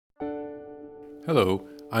Hello,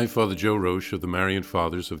 I'm Father Joe Roche of the Marian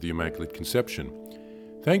Fathers of the Immaculate Conception.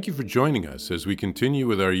 Thank you for joining us as we continue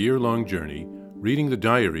with our year-long journey reading the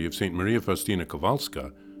diary of St. Maria Faustina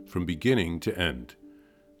Kowalska from beginning to end.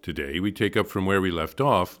 Today we take up from where we left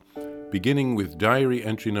off, beginning with diary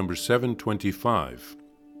entry number 725.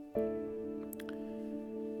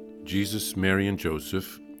 Jesus, Mary and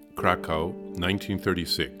Joseph, Krakow,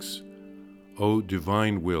 1936. O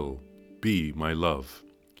divine will, be my love.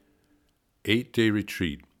 8-day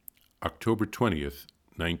retreat, October 20th,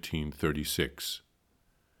 1936.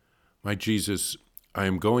 My Jesus, I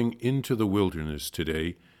am going into the wilderness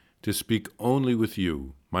today to speak only with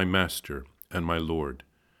you, my Master and my Lord.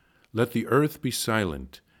 Let the earth be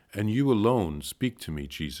silent, and you alone speak to me,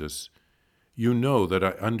 Jesus. You know that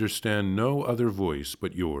I understand no other voice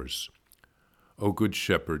but yours. O Good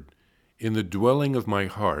Shepherd, in the dwelling of my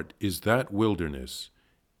heart is that wilderness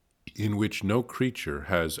in which no creature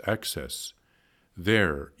has access.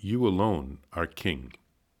 There you alone are King.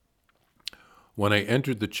 When I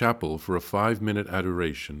entered the chapel for a 5-minute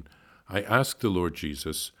adoration, I asked the Lord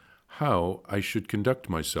Jesus how I should conduct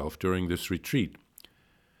myself during this retreat.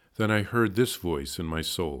 Then I heard this voice in my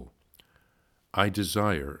soul. I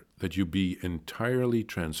desire that you be entirely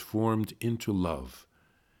transformed into love,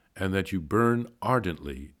 and that you burn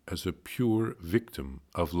ardently as a pure victim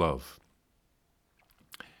of love.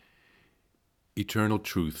 Eternal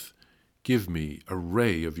truth, give me a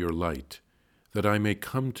ray of your light, that I may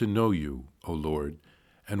come to know you, O Lord,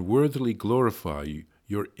 and worthily glorify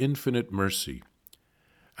your infinite mercy,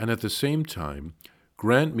 and at the same time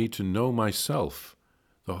grant me to know myself,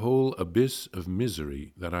 the whole abyss of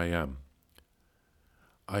misery that I am.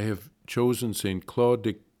 I have chosen Saint Claude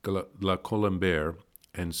de la Colombière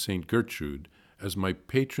and Saint Gertrude as my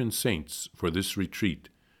patron saints for this retreat,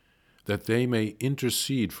 that they may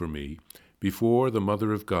intercede for me before the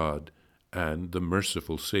Mother of God and the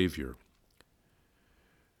merciful Savior.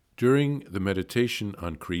 During the meditation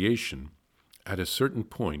on creation, at a certain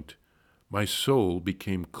point, my soul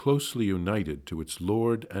became closely united to its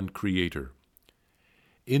Lord and Creator.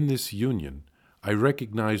 In this union, I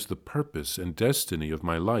recognize the purpose and destiny of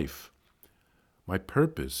my life. My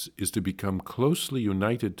purpose is to become closely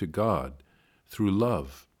united to God through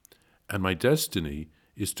love, and my destiny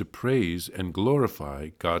is to praise and glorify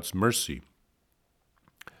God's mercy.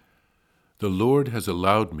 The Lord has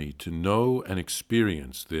allowed me to know and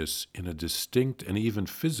experience this in a distinct and even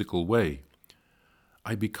physical way.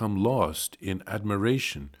 I become lost in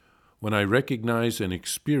admiration when I recognize and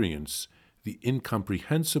experience the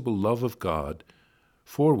incomprehensible love of God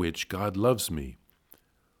for which God loves me.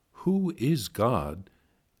 Who is God,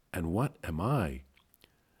 and what am I?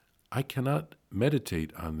 I cannot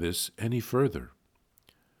meditate on this any further.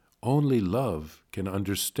 Only love can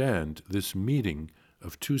understand this meeting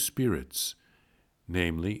of two spirits,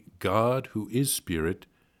 namely God who is spirit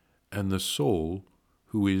and the soul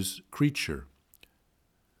who is creature.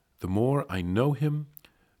 The more I know him,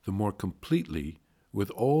 the more completely, with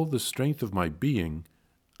all the strength of my being,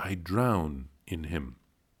 I drown in him.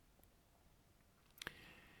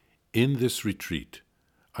 In this retreat,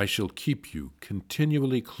 I shall keep you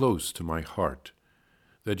continually close to my heart,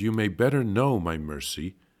 that you may better know my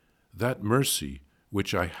mercy, that mercy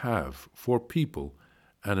which I have for people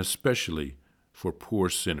and especially for poor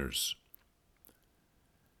sinners.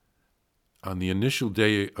 On the initial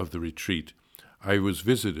day of the retreat, I was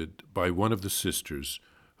visited by one of the sisters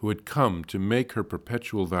who had come to make her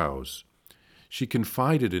perpetual vows. She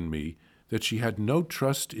confided in me that she had no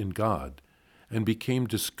trust in God and became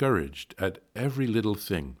discouraged at every little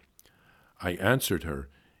thing. I answered her,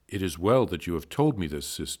 "It is well that you have told me this,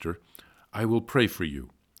 sister. I will pray for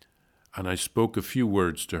you." And I spoke a few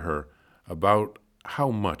words to her about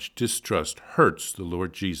how much distrust hurts the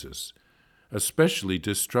Lord Jesus, especially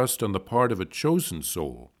distrust on the part of a chosen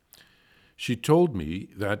soul. She told me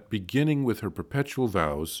that, beginning with her perpetual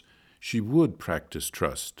vows, she would practice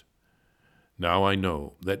trust. Now I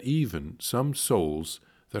know that even some souls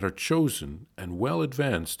that are chosen and well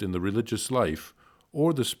advanced in the religious life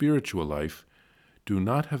or the spiritual life do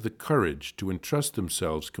not have the courage to entrust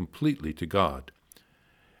themselves completely to God.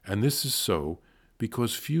 And this is so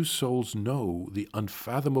because few souls know the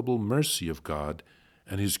unfathomable mercy of God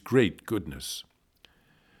and his great goodness.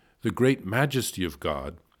 The great majesty of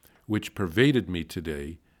God, which pervaded me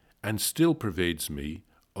today and still pervades me,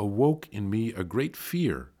 awoke in me a great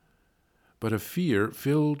fear, but a fear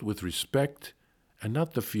filled with respect and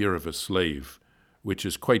not the fear of a slave, which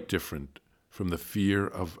is quite different from the fear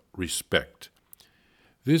of respect.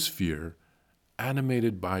 This fear,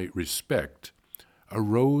 animated by respect,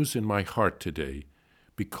 arose in my heart today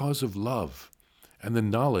because of love and the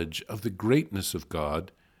knowledge of the greatness of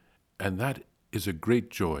God, and that is a great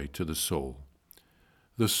joy to the soul.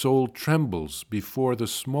 The soul trembles before the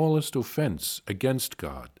smallest offense against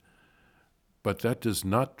God, but that does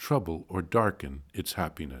not trouble or darken its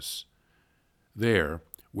happiness. There,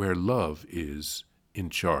 where love is in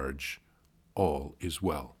charge, all is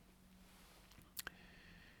well.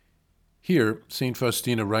 Here, St.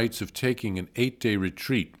 Faustina writes of taking an 8-day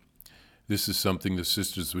retreat. This is something the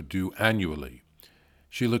sisters would do annually.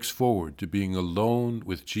 She looks forward to being alone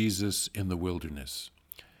with Jesus in the wilderness.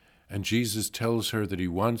 And Jesus tells her that he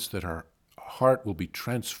wants that her heart will be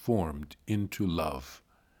transformed into love.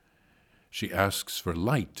 She asks for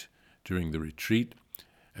light during the retreat,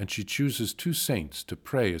 and she chooses 2 saints to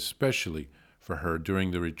pray especially for her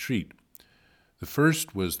during the retreat. The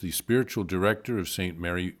first was the spiritual director of St.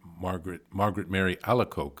 Margaret Mary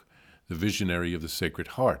Alacoque, the visionary of the Sacred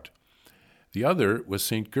Heart. The other was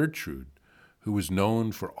St. Gertrude, who was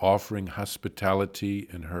known for offering hospitality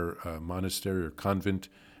in her monastery or convent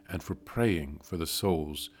and for praying for the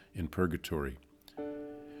souls in purgatory.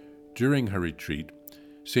 During her retreat,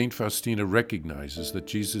 St. Faustina recognizes that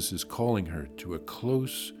Jesus is calling her to a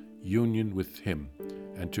close union with him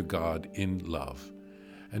and to God in love,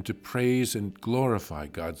 and to praise and glorify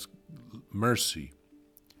God's mercy.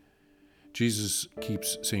 Jesus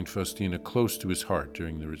keeps St. Faustina close to his heart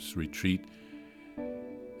during this retreat,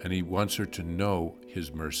 and he wants her to know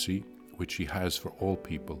his mercy, which he has for all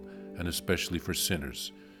people, and especially for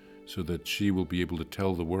sinners, so that she will be able to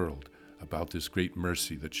tell the world about this great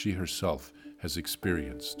mercy that she herself has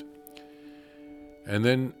experienced. And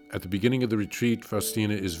then, at the beginning of the retreat,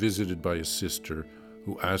 Faustina is visited by a sister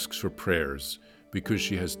who asks for prayers because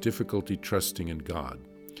she has difficulty trusting in God,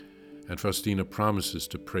 and Faustina promises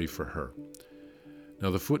to pray for her.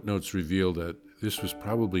 Now, the footnotes reveal that this was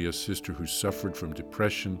probably a sister who suffered from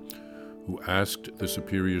depression, who asked the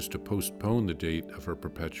superiors to postpone the date of her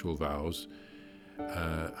perpetual vows.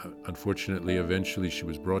 Unfortunately, eventually she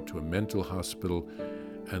was brought to a mental hospital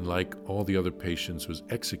and, like all the other patients, was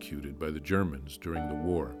executed by the Germans during the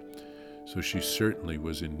war. So she certainly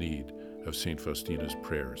was in need of St. Faustina's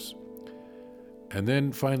prayers. And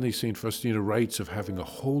then finally, St. Faustina writes of having a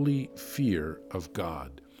holy fear of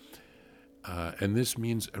God. And this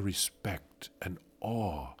means a respect and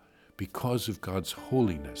awe because of God's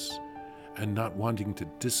holiness, and not wanting to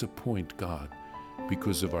disappoint God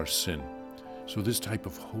because of our sin. So this type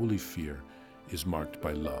of holy fear is marked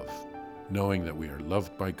by love, knowing that we are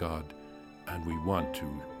loved by God and we want to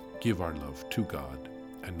give our love to God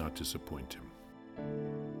and not disappoint him.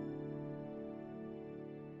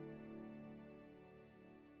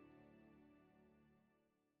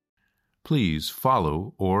 Please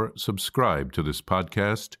follow or subscribe to this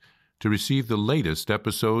podcast to receive the latest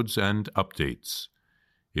episodes and updates.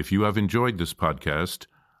 If you have enjoyed this podcast,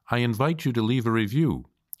 I invite you to leave a review.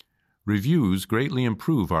 Reviews greatly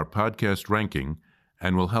improve our podcast ranking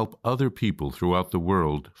and will help other people throughout the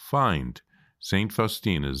world find St.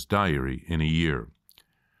 Faustina's Diary in a Year.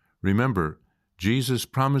 Remember, Jesus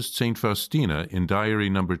promised St. Faustina in Diary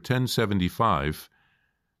number 1075,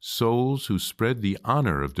 souls who spread the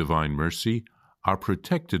honor of divine mercy are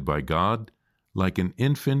protected by God like an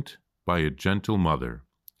infant by a gentle mother.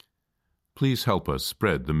 Please help us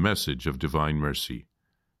spread the message of divine mercy.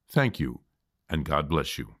 Thank you, and God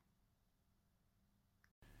bless you.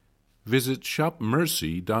 Visit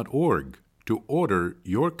shopmercy.org to order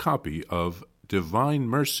your copy of Divine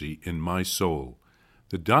Mercy in My Soul,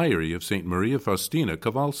 the Diary of St. Maria Faustina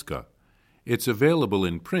Kowalska. It's available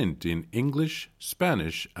in print in English,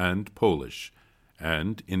 Spanish, and Polish,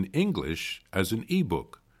 and in English as an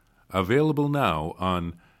e-book, available now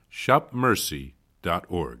on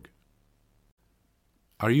shopmercy.org.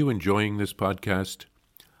 Are you enjoying this podcast?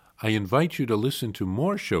 I invite you to listen to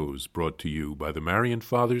more shows brought to you by the Marian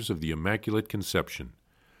Fathers of the Immaculate Conception.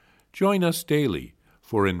 Join us daily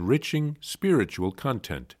for enriching spiritual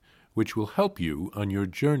content, which will help you on your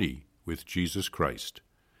journey with Jesus Christ.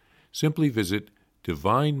 Simply visit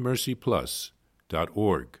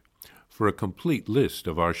DivineMercyPlus.org for a complete list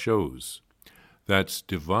of our shows. That's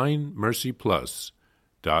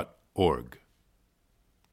DivineMercyPlus.org.